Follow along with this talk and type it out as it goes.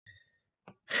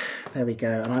There we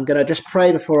go. And I'm going to just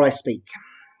pray before I speak.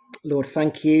 Lord,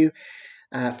 thank you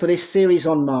for this series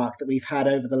on Mark that we've had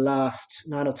over the last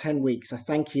 9 or 10 weeks. I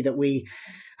thank you that we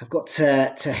have got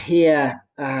to hear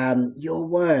your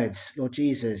words, Lord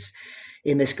Jesus,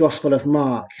 in this Gospel of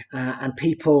Mark and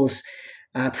people's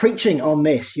preaching on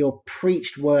this, your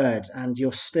preached word, and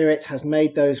your Spirit has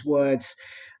made those words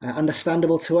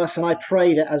understandable to us. And I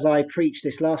pray that as I preach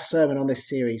this last sermon on this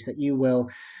series, that you will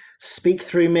speak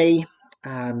through me,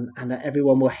 and that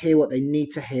everyone will hear what they need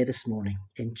to hear this morning.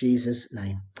 In Jesus'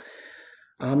 name.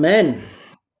 Amen.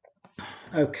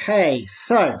 Okay,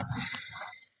 so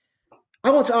I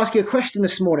want to ask you a question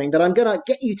this morning that I'm going to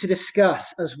get you to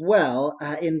discuss as well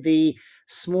in the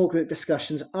small group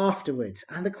discussions afterwards.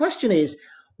 And the question is,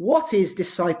 what is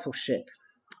discipleship?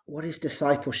 What is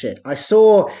discipleship? I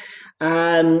saw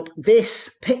this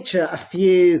picture a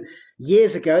few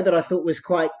years ago that I thought was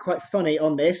quite funny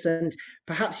on this, and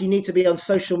perhaps you need to be on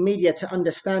social media to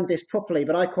understand this properly,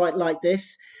 but I quite like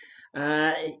this.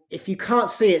 If you can't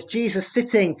see, it's Jesus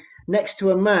sitting next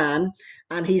to a man,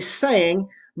 and he's saying,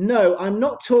 "No, I'm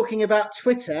not talking about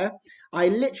Twitter. I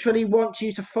literally want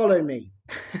you to follow me."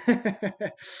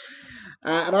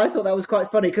 And I thought that was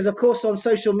quite funny because, of course, on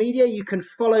social media you can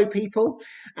follow people,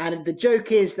 and the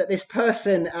joke is that this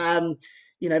person,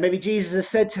 maybe Jesus has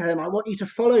said to him, "I want you to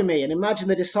follow me." And imagine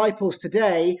the disciples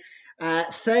today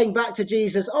saying back to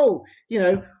Jesus, "Oh,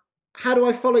 how do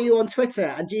I follow you on Twitter?"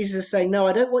 And Jesus is saying, "No,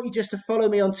 I don't want you just to follow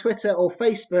me on Twitter or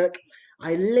Facebook.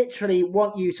 I literally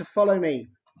want you to follow me."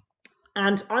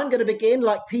 And I'm going to begin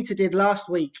like Peter did last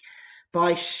week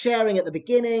by sharing at the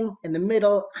beginning, in the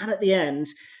middle, and at the end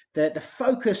the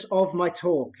focus of my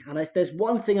talk. And if there's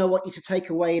one thing I want you to take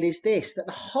away, it is this: that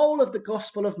the whole of the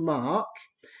Gospel of Mark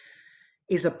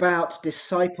is about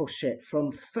discipleship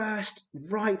from first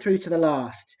right through to the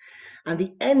last. And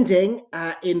the ending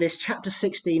in this chapter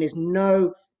 16 is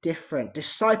no different.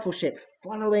 Discipleship,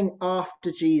 following after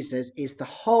Jesus, is the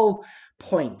whole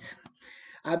point.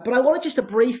 But I wanted just to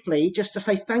briefly, just to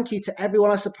say thank you to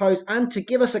everyone, I suppose, and to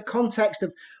give us a context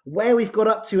of where we've got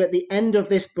up to at the end of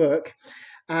this book,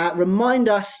 remind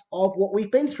us of what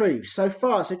we've been through so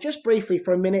far. So just briefly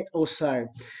for a minute or so,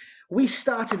 we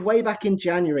started way back in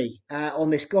January on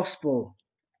this gospel.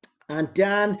 And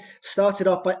Dan started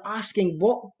off by asking,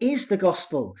 what is the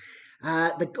gospel?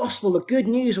 The gospel, the good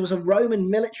news, was a Roman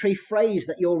military phrase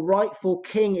that your rightful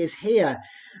king is here.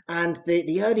 And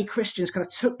the early Christians kind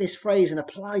of took this phrase and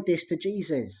applied this to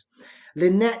Jesus.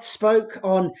 Lynette spoke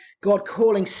on God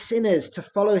calling sinners to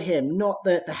follow him, not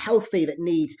the healthy that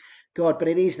need God, but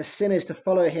it is the sinners to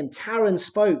follow him. Taryn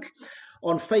spoke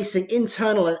on facing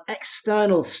internal and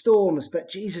external storms, but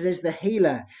Jesus is the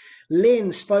healer.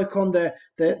 Lynn spoke on the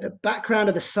background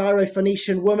of the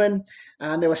Syrophoenician woman,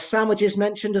 and there were sandwiches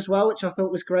mentioned as well, which I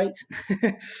thought was great.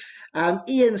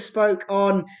 Ian spoke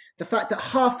on the fact that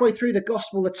halfway through the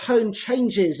gospel, the tone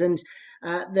changes, and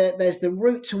there's the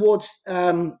route towards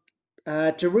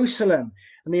Jerusalem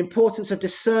and the importance of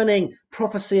discerning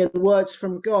prophecy and words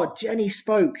from God. Jenny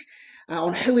spoke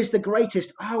on who is the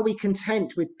greatest. Are we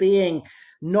content with being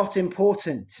not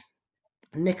important?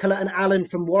 Nicola and Alan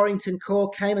from Warrington Core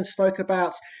came and spoke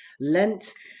about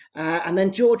Lent. And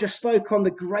then Georgia spoke on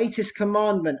the greatest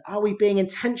commandment. Are we being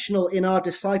intentional in our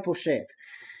discipleship?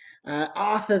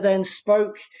 Arthur then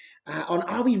spoke on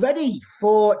are we ready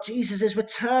for Jesus'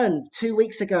 return 2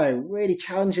 weeks ago? Really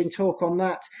challenging talk on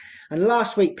that. And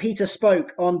last week, Peter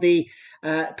spoke on the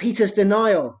Peter's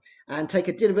denial and take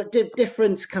a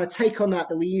different kind of take on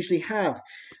that we usually have.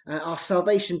 Our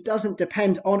salvation doesn't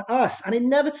depend on us. And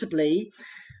inevitably,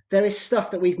 there is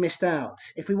stuff that we've missed out.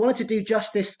 If we wanted to do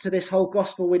justice to this whole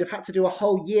gospel, we'd have had to do a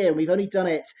whole year. We've only done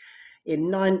it in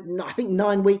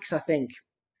 9 weeks, I think.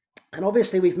 And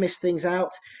obviously we've missed things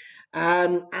out.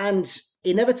 And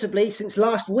inevitably, since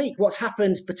last week, what's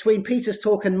happened between Peter's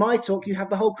talk and my talk, you have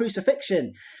the whole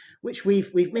crucifixion, which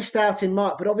we've missed out in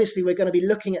Mark. But obviously we're going to be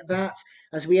looking at that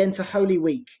as we enter Holy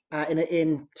Week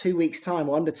in 2 weeks' time,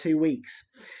 or under 2 weeks.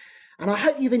 And I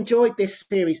hope you've enjoyed this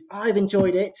series. I've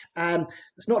enjoyed it.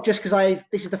 It's not just because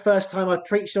this is the first time I've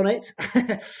preached on it,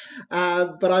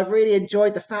 but I've really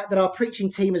enjoyed the fact that our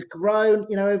preaching team has grown,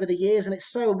 over the years, and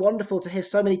it's so wonderful to hear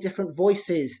so many different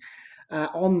voices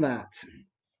on that.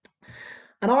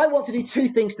 And I want to do two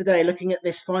things today, looking at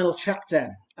this final chapter.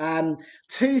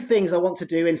 Two things I want to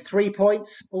do in 3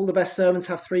 points. All the best sermons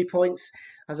have 3 points,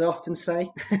 as I often say.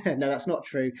 No, that's not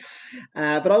true.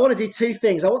 But I want to do two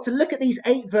things. I want to look at these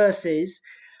 8 verses,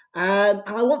 and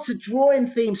I want to draw in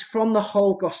themes from the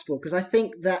whole gospel, because I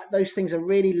think that those things are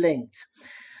really linked.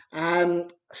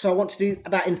 So I want to do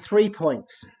that in 3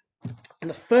 points. And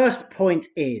the first point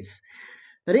is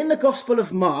that in the Gospel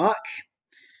of Mark,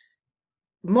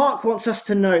 Mark wants us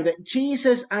to know that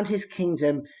Jesus and his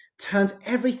kingdom turns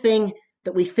everything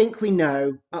that we think we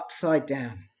know upside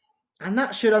down. And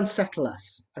that should unsettle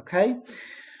us, okay?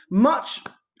 Much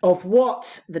of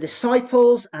what the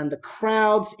disciples and the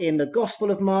crowds in the Gospel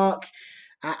of Mark,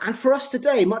 and for us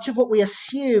today, much of what we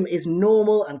assume is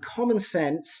normal and common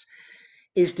sense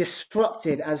is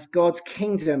disrupted as God's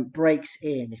kingdom breaks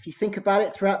in. If you think about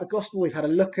it throughout the Gospel, we've had a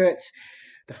look at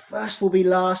the first will be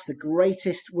last, the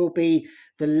greatest will be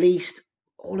the least,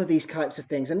 all of these types of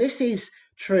things. And this is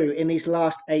true in these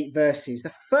last 8 verses.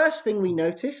 The first thing we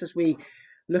notice as we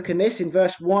look in this, in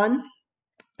verse 1,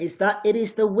 is that it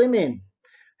is the women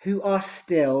who are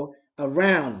still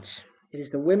around. It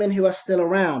is the women who are still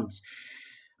around.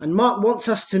 And Mark wants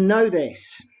us to know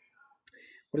this.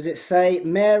 What does it say?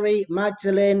 Mary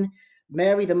Magdalene,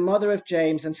 Mary the mother of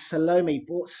James, and Salome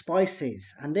bought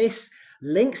spices. And this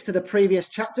links to the previous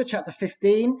chapter, chapter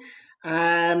 15,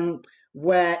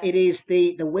 where it is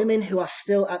the women who are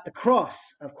still at the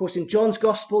cross. Of course, in John's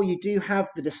gospel, you do have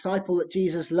the disciple that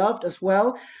Jesus loved as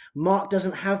well. Mark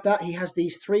doesn't have that. He has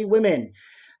these 3 women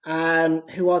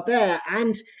who are there.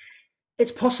 And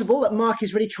it's possible that Mark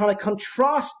is really trying to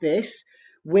contrast this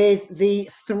with the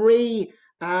 3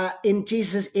 in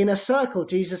Jesus' inner circle.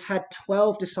 Jesus had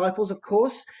 12 disciples, of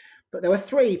course, but there were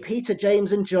 3, Peter,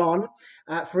 James, and John,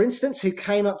 for instance, who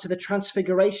came up to the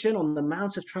Transfiguration, on the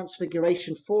Mount of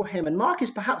Transfiguration for him. And Mark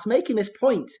is perhaps making this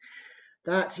point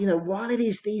that, while it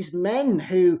is these men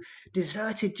who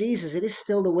deserted Jesus, it is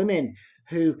still the women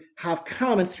who have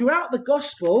come. And throughout the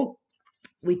gospel,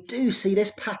 we do see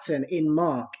this pattern in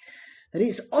Mark, that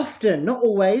it's often, not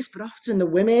always, but often the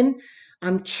women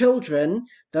and children,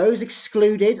 those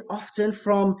excluded often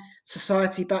from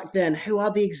society back then, who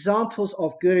are the examples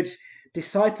of good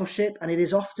discipleship, and it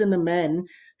is often the men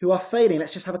who are failing.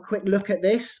 Let's just have a quick look at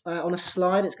this on a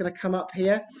slide. It's going to come up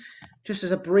here. Just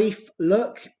as a brief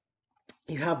look,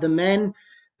 you have the men,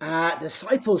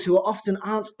 disciples, who are often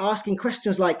asking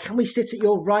questions like, can we sit at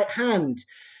your right hand?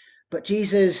 But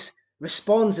Jesus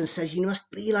responds and says, you must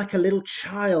be like a little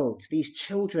child, these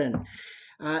children.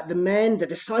 The men, the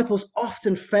disciples,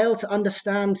 often fail to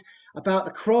understand about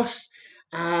the cross,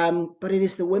 but it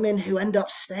is the women who end up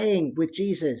staying with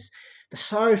Jesus. The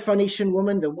Syrophoenician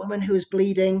woman, the woman who is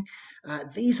bleeding,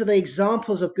 these are the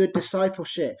examples of good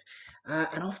discipleship.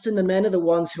 And often the men are the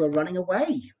ones who are running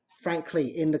away,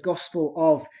 frankly, in the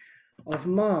Gospel of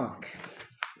Mark.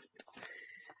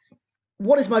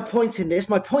 What is my point in this?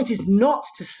 My point is not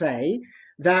to say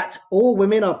that all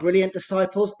women are brilliant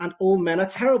disciples and all men are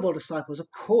terrible disciples.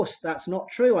 Of course, that's not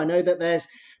true. I know that there's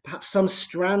perhaps some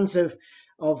strands of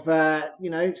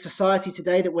society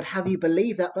today that would have you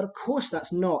believe that, but of course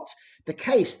that's not the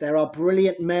case. There are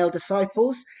brilliant male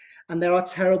disciples and there are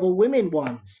terrible women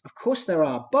ones. Of course there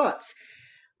are. But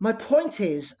my point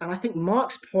is, and I think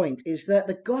Mark's point is, that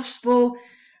the gospel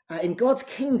in God's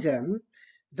kingdom,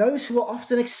 those who are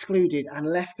often excluded and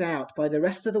left out by the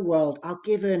rest of the world are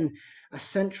given a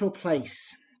central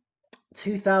place.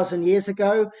 2,000 years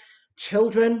ago,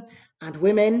 children and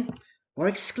women were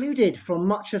excluded from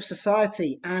much of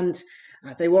society, and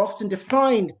they were often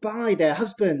defined by their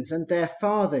husbands and their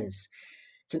fathers.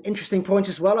 It's an interesting point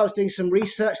as well. I was doing some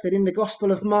research that in the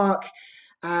Gospel of Mark,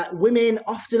 women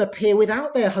often appear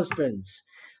without their husbands.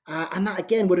 And that,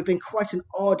 again, would have been quite an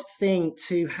odd thing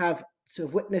to have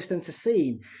witnessed and to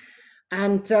seen.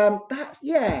 And don't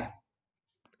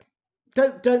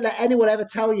let anyone ever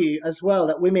tell you as well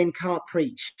that women can't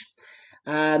preach.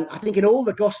 I think in all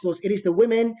the Gospels, it is the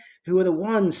women who are the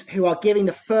ones who are giving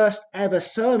the first ever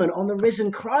sermon on the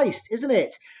risen Christ, isn't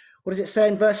it? What does it say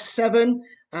in verse 7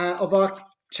 of our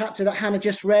chapter that Hannah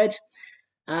just read?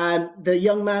 The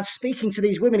young man speaking to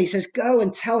these women, he says, go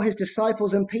and tell his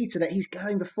disciples and Peter that he's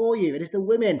going before you. It is the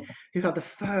women who have the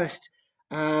first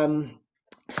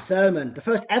sermon, the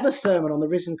first ever sermon on the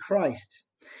risen Christ.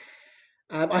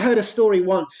 I heard a story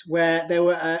once where there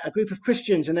were a group of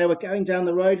Christians and they were going down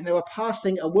the road and they were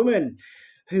passing a woman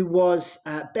who was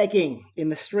begging in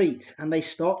the street, and they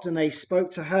stopped and they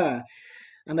spoke to her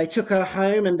and they took her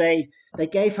home and they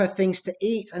gave her things to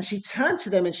eat, and she turned to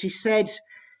them and she said,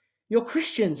 you're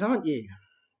Christians, aren't you?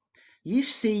 You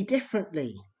see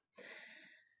differently.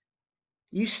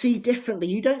 You see differently.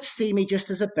 You don't see me just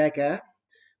as a beggar,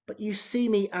 but you see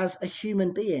me as a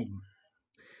human being.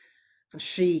 And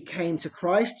she came to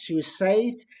Christ, she was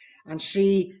saved, and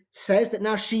she says that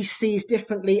now she sees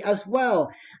differently as well.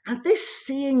 And this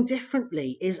seeing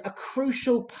differently is a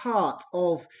crucial part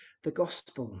of the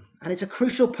gospel. And it's a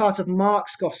crucial part of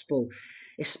Mark's gospel,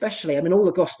 especially. I mean, all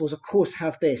the gospels, of course,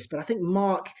 have this, but I think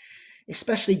Mark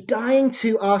especially dying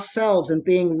to ourselves and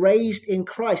being raised in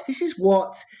Christ. This is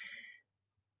what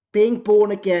being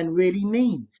born again really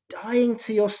means. Dying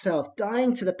to yourself,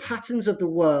 dying to the patterns of the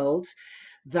world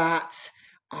that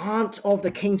aren't of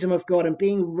the kingdom of God, and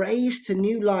being raised to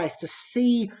new life, to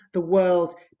see the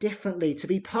world differently, to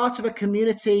be part of a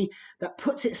community that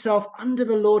puts itself under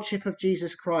the lordship of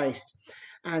Jesus Christ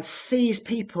and sees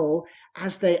people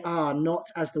as they are, not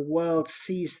as the world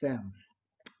sees them.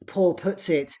 Paul puts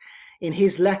it in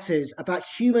his letters about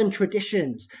human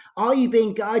traditions. Are you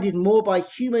being guided more by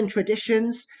human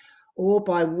traditions or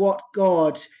by what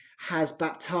God has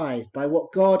baptized, by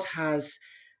what God has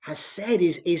said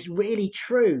is really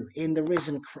true in the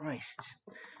risen Christ?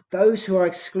 Those who are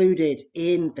excluded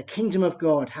in the kingdom of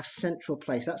God have central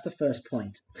place. That's the first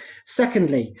point.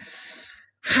 Secondly,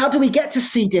 how do we get to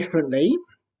see differently?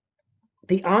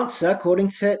 The answer, according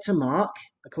to Mark,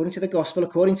 according to the gospel,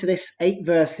 according to this 8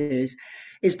 verses,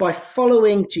 is by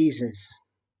following Jesus.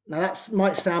 Now that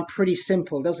might sound pretty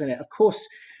simple, doesn't it? Of course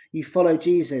you follow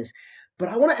Jesus. But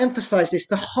I want to emphasize this.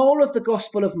 The whole of the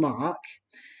Gospel of Mark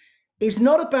is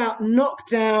not about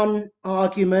knockdown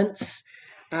arguments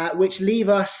which leave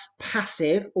us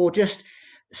passive or just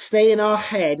stay in our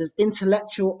head as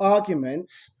intellectual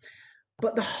arguments.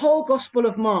 But the whole Gospel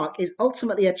of Mark is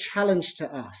ultimately a challenge to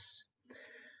us.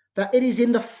 That it is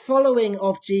in the following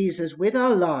of Jesus with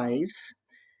our lives,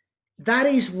 that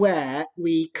is where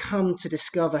we come to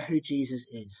discover who Jesus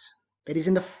is. It is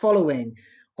in the following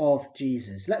of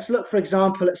Jesus. Let's look, for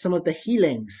example, at some of the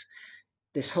healings.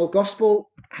 This whole gospel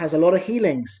has a lot of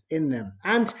healings in them.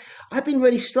 And I've been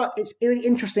really struck, it's really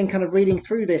interesting kind of reading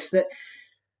through this, that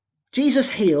Jesus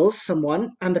heals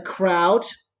someone and the crowd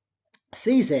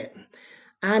sees it.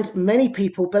 And many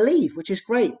people believe, which is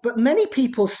great. But many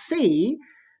people see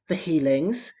the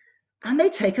healings and they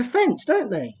take offense, don't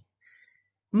they?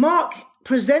 Mark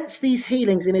presents these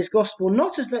healings in his gospel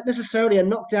not as necessarily a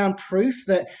knockdown proof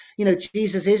that,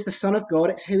 Jesus is the Son of God,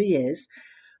 it's who he is,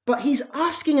 but he's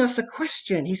asking us a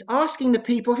question. He's asking the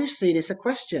people who see this a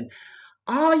question.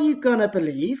 Are you going to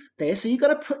believe this? Are you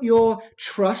going to put your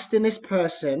trust in this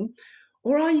person?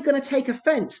 Or are you going to take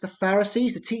offense? The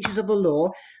Pharisees, the teachers of the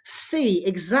law, see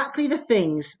exactly the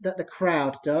things that the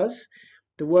crowd does.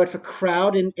 The word for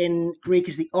crowd in Greek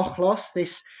is the ochlos,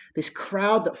 this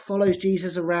crowd that follows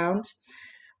Jesus around.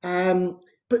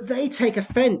 But they take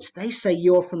offense. They say,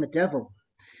 you're from the devil.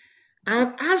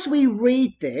 And as we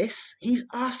read this, he's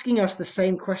asking us the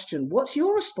same question. What's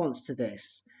your response to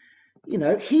this?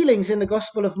 Healings in the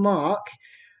Gospel of Mark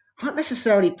aren't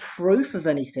necessarily proof of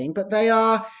anything, but they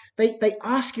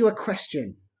ask you a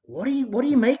question. What do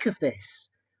you make of this?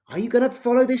 Are you going to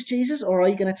follow this Jesus, or are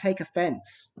you going to take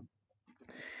offense?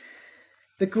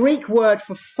 The Greek word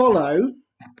for follow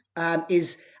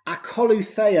is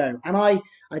akolutheo, and I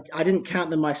didn't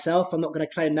count them myself. I'm not going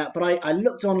to claim that, but I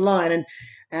looked online, and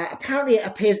apparently it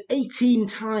appears 18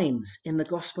 times in the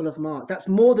Gospel of Mark. That's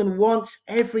more than once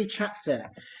every chapter.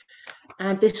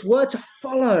 And this word to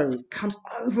follow comes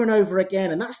over and over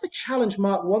again. And that's the challenge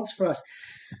Mark wants for us.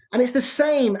 And it's the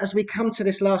same as we come to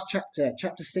this last chapter,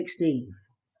 chapter 16.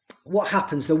 What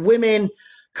happens? The women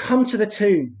come to the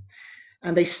tomb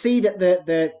and they see that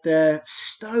the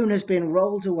stone has been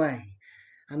rolled away.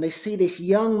 And they see this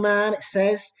young man, it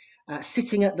says,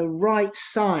 sitting at the right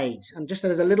side. And just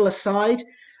as a little aside,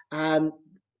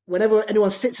 whenever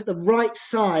anyone sits at the right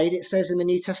side, it says in the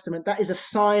New Testament, that is a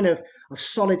sign of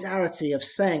solidarity, of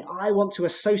saying, I want to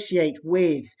associate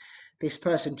with this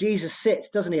person. Jesus sits,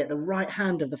 doesn't he, at the right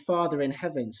hand of the Father in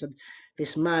heaven. So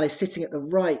this man is sitting at the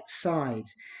right side.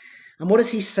 And what does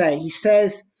he say? He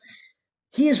says,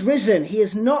 he is risen. He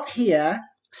is not here.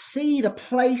 See the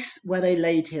place where they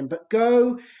laid him, but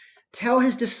go tell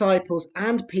his disciples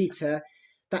and Peter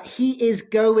that he is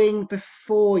going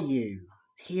before you.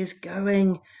 He is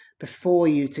going before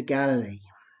you to Galilee.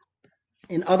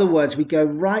 In other words, we go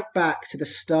right back to the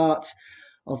start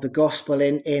of the gospel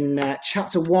in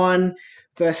chapter 1,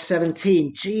 verse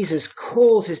 17. Jesus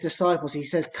calls his disciples. He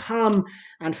says, come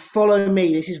and follow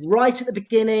me. This is right at the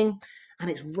beginning and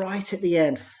it's right at the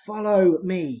end. Follow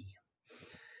me.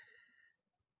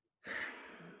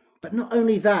 But not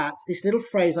only that, this little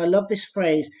phrase, I love this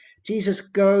phrase, Jesus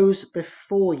goes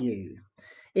before you.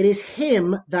 It is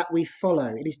him that we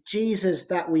follow. It is Jesus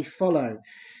that we follow.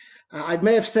 I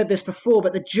may have said this before,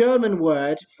 but the German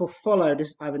word for follow,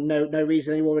 I have no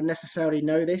reason anyone would necessarily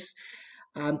know this,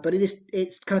 but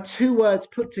it's kind of two words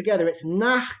put together. It's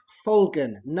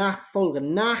nachfolgen.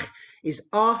 Nachfolgen. Nach is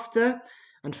after,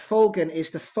 and folgen is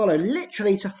to follow,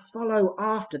 literally to follow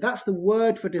after. That's the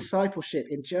word for discipleship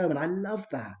in German. I love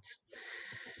that.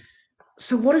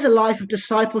 So what does a life of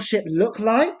discipleship look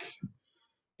like?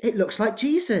 It looks like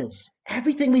Jesus.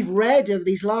 Everything we've read over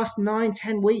these last 9,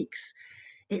 10 weeks,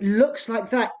 it looks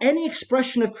like that. Any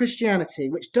expression of Christianity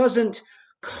which doesn't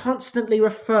constantly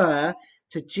refer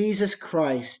to Jesus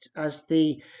Christ as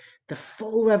the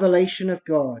full revelation of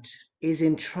God is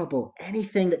in trouble.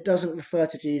 Anything that doesn't refer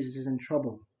to Jesus is in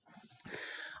trouble.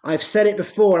 I've said it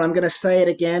before, and I'm going to say it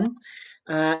again.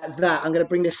 That I'm going to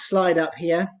bring this slide up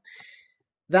here.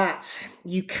 That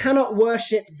you cannot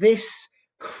worship this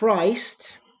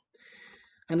Christ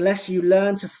unless you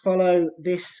learn to follow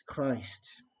this Christ.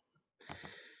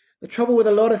 The trouble with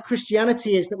a lot of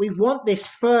Christianity is that we want this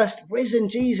first risen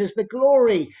Jesus, the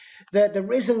glory, the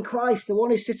risen Christ, the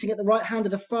one who's sitting at the right hand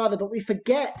of the Father, but we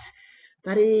forget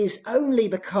that it is only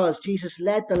because Jesus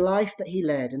led the life that he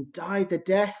led and died the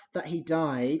death that he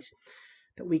died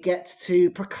that we get to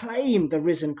proclaim the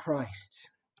risen Christ.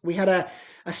 We had a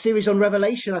series on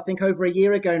Revelation, I think, over a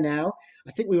year ago now.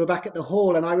 I think we were back at the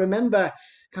hall, and I remember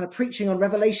kind of preaching on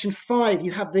Revelation 5.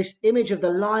 You have this image of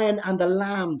the lion and the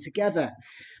lamb together.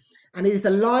 And it is the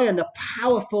lion, the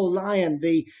powerful lion,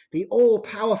 the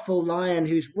all-powerful lion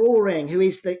who's roaring, who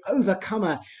is the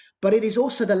overcomer. But it is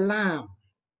also the lamb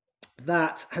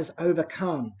that has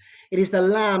overcome. It is the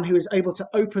lamb who is able to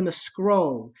open the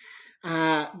scroll,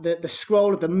 the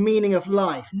scroll of the meaning of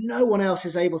life. No one else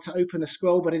is able to open the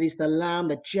scroll, but it is the lamb,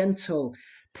 the gentle,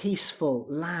 peaceful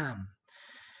lamb.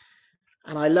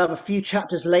 And I love a few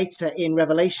chapters later in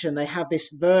Revelation, they have this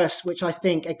verse, which I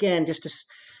think, again, just to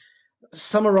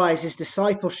summarizes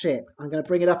discipleship. I'm going to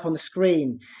bring it up on the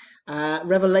screen.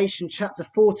 Revelation chapter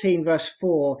 14, verse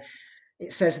 4.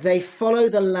 It says, they follow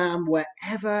the Lamb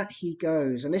wherever he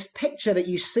goes. And this picture that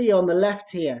you see on the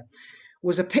left here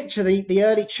was a picture the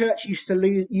early church used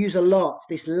to use a lot.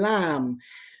 This Lamb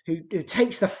who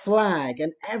takes the flag,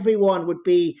 and everyone would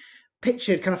be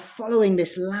pictured kind of following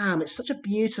this Lamb. It's such a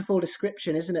beautiful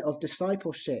description, isn't it, of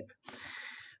discipleship.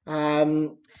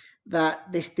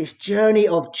 That this journey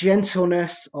of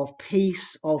gentleness, of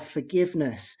peace, of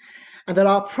forgiveness, and that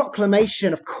our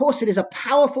proclamation, of course, it is a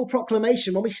powerful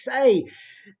proclamation when we say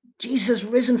Jesus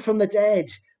risen from the dead,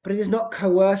 but it is not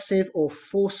coercive or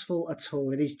forceful at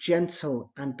all. It is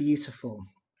gentle and beautiful.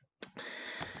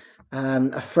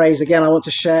 A phrase, again, I want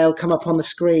to share, will come up on the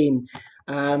screen.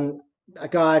 A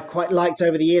guy I've quite liked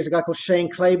over the years, a guy called Shane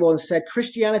Claiborne, said,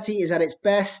 Christianity is at its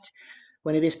best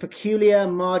when it is peculiar,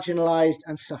 marginalized,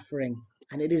 and suffering.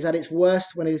 And it is at its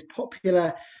worst when it is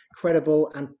popular,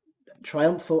 credible, and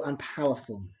triumphal and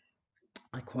powerful.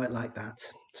 I quite like that.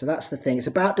 So that's the thing. It's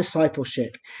about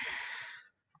discipleship.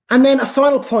 And then a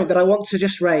final point that I want to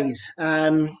just raise.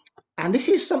 And this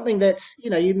is something that,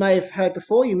 you may have heard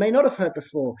before, you may not have heard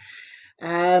before.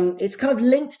 It's kind of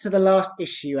linked to the last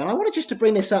issue. And I wanted just to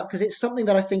bring this up because it's something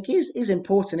that I think is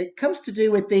important. It comes to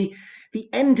do with the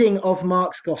ending of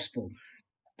Mark's gospel.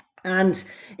 And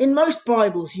in most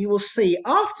Bibles, you will see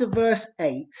after verse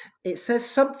 8, it says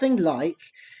something like,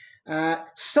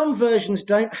 some versions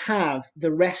don't have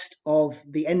the rest of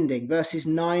the ending, verses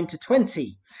 9 to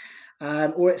 20.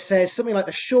 Or it says something like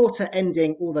the shorter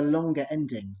ending or the longer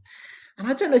ending. And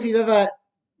I don't know if you've ever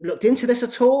looked into this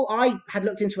at all. I had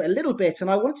looked into it a little bit, and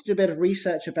I wanted to do a bit of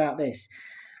research about this.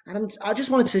 And I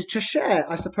just wanted to share,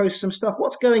 I suppose, some stuff.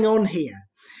 What's going on here?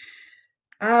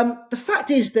 The fact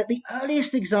is that the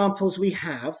earliest examples we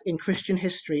have in Christian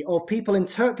history of people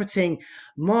interpreting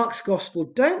Mark's gospel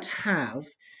don't have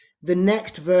the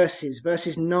next verses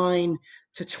 9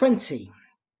 to 20.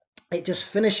 It just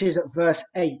finishes at verse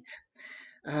 8.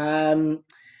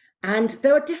 And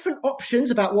there are different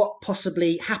options about what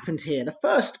possibly happened here. The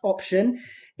first option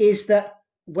is that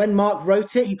when Mark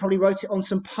wrote it, he probably wrote it on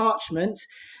some parchment,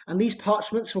 and these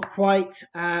parchments were quite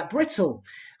brittle,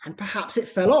 and perhaps it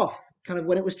fell off kind of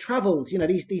when it was traveled.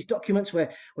 These documents were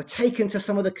taken to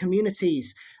some of the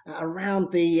communities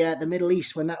around the Middle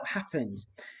East when that happened,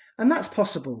 and that's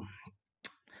possible.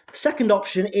 The second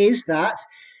option is that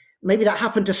maybe that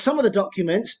happened to some of the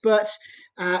documents, but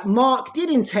Mark did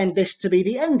intend this to be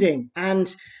the ending,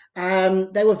 and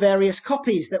there were various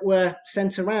copies that were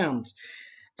sent around.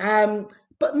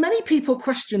 But many people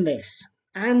question this,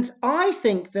 and I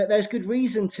think that there's good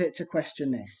reason to question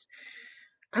this.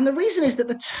 And the reason is that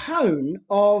the tone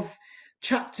of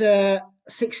chapter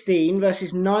 16,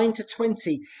 verses 9 to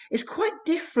 20, is quite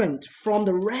different from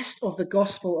the rest of the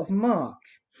Gospel of Mark.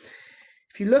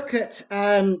 If you look at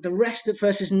the rest of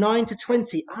verses 9 to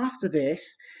 20, after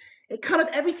this, it kind of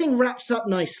everything wraps up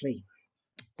nicely.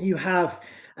 You have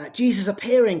Jesus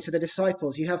appearing to the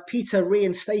disciples. You have Peter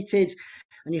reinstated,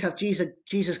 and you have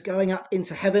Jesus going up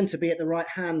into heaven to be at the right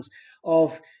hand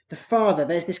of the Father.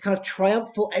 There's this kind of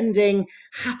triumphal ending,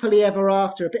 happily ever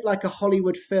after, a bit like a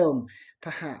Hollywood film,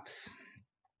 perhaps.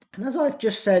 And as I've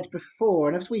just said before,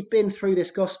 and as we've been through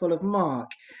this Gospel of Mark,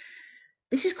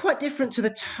 this is quite different to the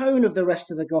tone of the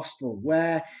rest of the Gospel,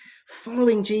 where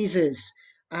following Jesus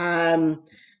comes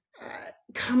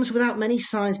without many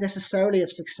signs necessarily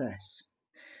of success.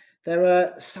 There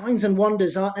are signs and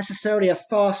wonders aren't necessarily a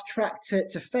fast track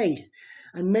to faith.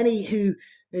 And many who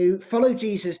follow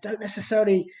Jesus don't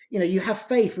necessarily, you have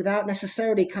faith without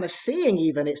necessarily kind of seeing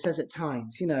even, it says at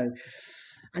times,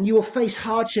 and you will face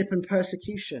hardship and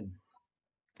persecution.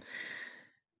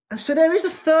 And so there is a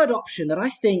third option that I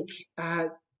think,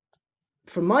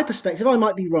 from my perspective, I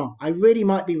might be wrong. I really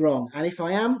might be wrong. And if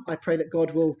I am, I pray that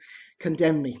God will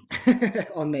condemn me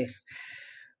on this.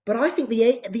 But I think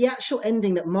the actual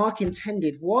ending that Mark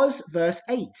intended was verse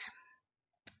 8.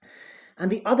 And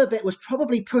the other bit was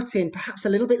probably put in perhaps a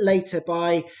little bit later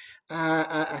by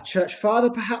a church father,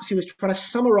 perhaps, who was trying to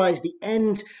summarize the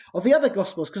end of the other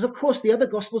Gospels, because, of course, the other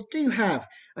Gospels do have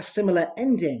a similar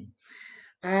ending.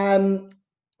 And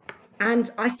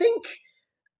I think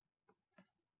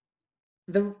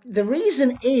the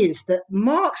reason is that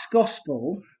Mark's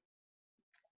Gospel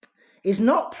is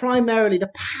not primarily,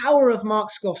 the power of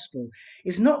Mark's Gospel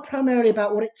is not primarily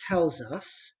about what it tells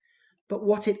us, but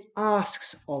what it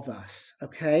asks of us,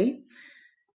 okay?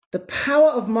 The power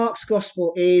of Mark's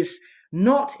Gospel is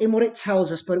not in what it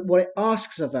tells us, but what it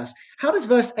asks of us. How does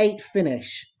verse 8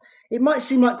 finish? It might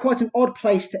seem like quite an odd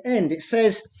place to end. It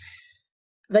says,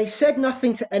 they said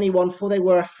nothing to anyone, for they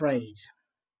were afraid.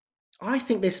 I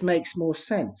think this makes more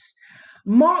sense.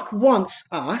 Mark wants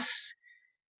us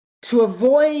to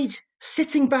avoid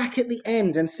sitting back at the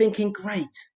end and thinking, great,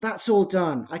 that's all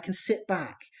done, I can sit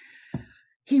back.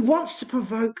 He wants to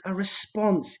provoke a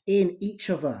response in each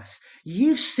of us.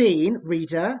 You've seen,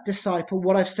 reader, disciple,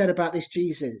 what I've said about this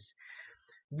Jesus.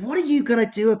 What are you going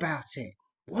to do about it?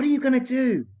 What are you going to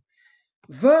do?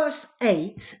 Verse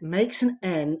 8 makes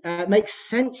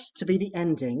sense to be the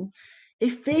ending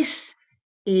if this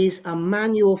is a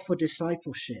manual for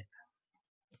discipleship.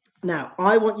 Now,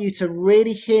 I want you to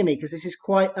really hear me, because this is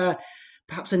quite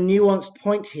perhaps a nuanced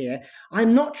point here.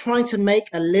 I'm not trying to make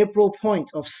a liberal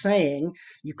point of saying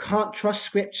you can't trust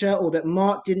Scripture or that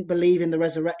Mark didn't believe in the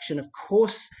resurrection. Of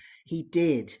course he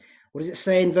did. What does it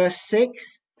say in verse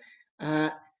 6?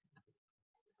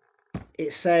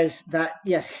 It says that,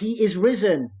 yes, he is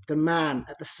risen, the man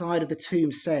at the side of the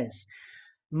tomb says.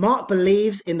 Mark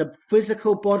believes in the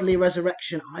physical bodily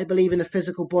resurrection. I believe in the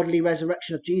physical bodily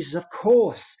resurrection of Jesus. Of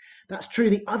course, that's true.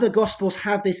 The other Gospels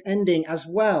have this ending as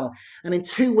well. And in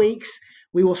 2 weeks,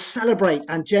 we will celebrate,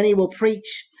 and Jenny will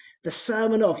preach the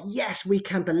sermon of, yes, we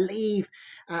can believe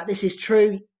this is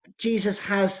true. Jesus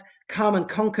has come and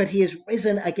conquered. He is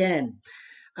risen again.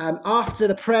 After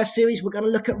the prayer series, we're going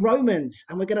to look at Romans,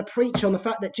 and we're going to preach on the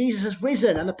fact that Jesus has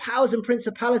risen and the powers and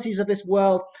principalities of this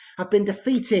world have been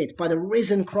defeated by the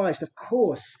risen Christ. Of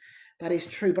course, that is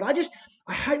true. But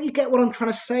I hope you get what I'm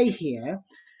trying to say here,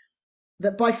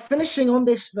 that by finishing on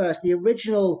this verse, the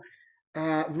original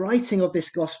writing of this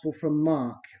gospel from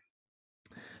Mark,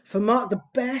 for Mark, the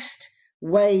best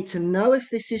way to know if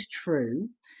this is true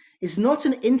is not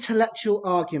an intellectual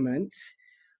argument,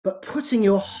 but putting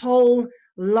your whole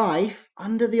life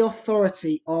under the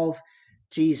authority of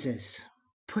Jesus.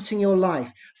 Putting your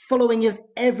life, following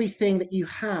everything that you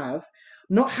have,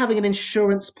 not having an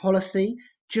insurance policy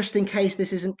just in case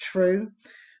this isn't true,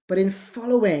 but in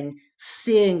following,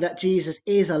 seeing that Jesus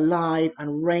is alive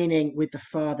and reigning with the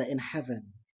Father in heaven.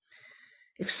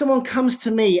 If someone comes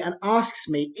to me and asks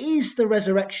me, is the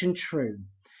resurrection true?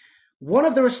 One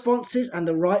of the responses, and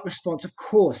the right response, of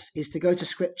course, is to go to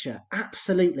Scripture.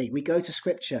 Absolutely, we go to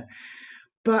Scripture.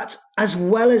 But as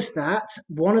well as that,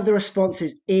 one of the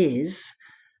responses is,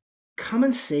 come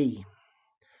and see.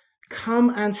 Come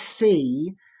and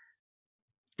see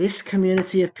this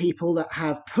community of people that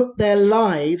have put their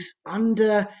lives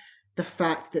under the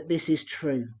fact that this is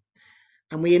true.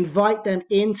 And we invite them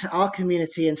into our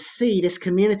community and see this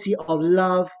community of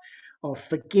love, of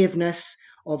forgiveness,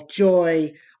 of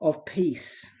joy, of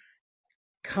peace.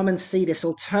 Come and see this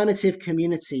alternative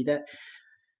community that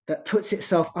puts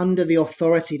itself under the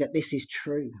authority that this is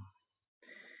true.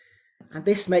 And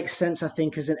this makes sense, I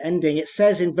think, as an ending. It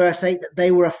says in verse 8 that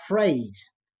they were afraid.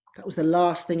 That was the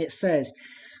last thing it says.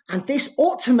 And this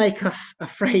ought to make us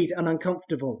afraid and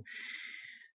uncomfortable.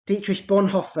 Dietrich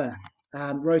Bonhoeffer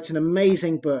wrote an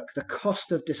amazing book, The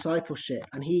Cost of Discipleship.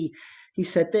 And he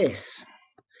said this: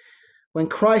 when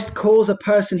Christ calls a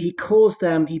person, he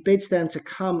bids them to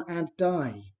come and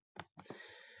die.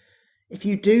 If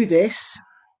you do this,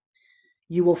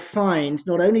 you will find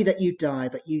not only that you die,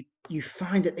 but you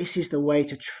find that this is the way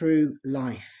to true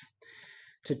life,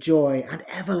 to joy and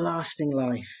everlasting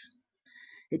life.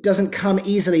 It doesn't come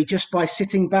easily just by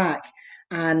sitting back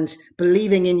and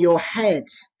believing in your head.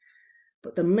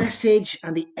 But the message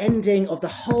and the ending of the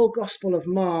whole Gospel of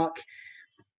Mark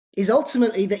is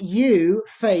ultimately that you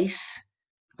face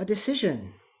a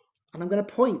decision. And I'm going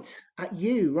to point at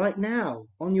you right now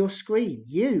on your screen.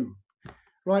 You,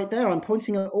 right there. I'm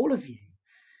pointing at all of you.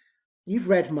 You've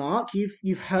read Mark.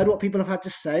 You've heard what people have had to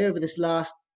say over this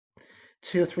last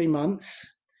 2 or 3 months.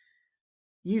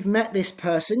 You've met this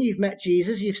person. You've met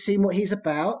Jesus. You've seen what he's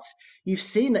about. You've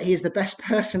seen that he is the best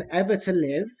person ever to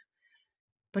live.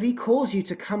 But he calls you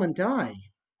to come and die.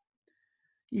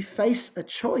 You face a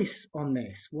choice on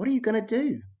this. What are you going to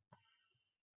do?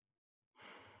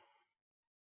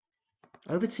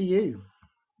 Over to you.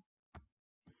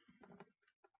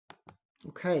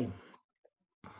 Okay.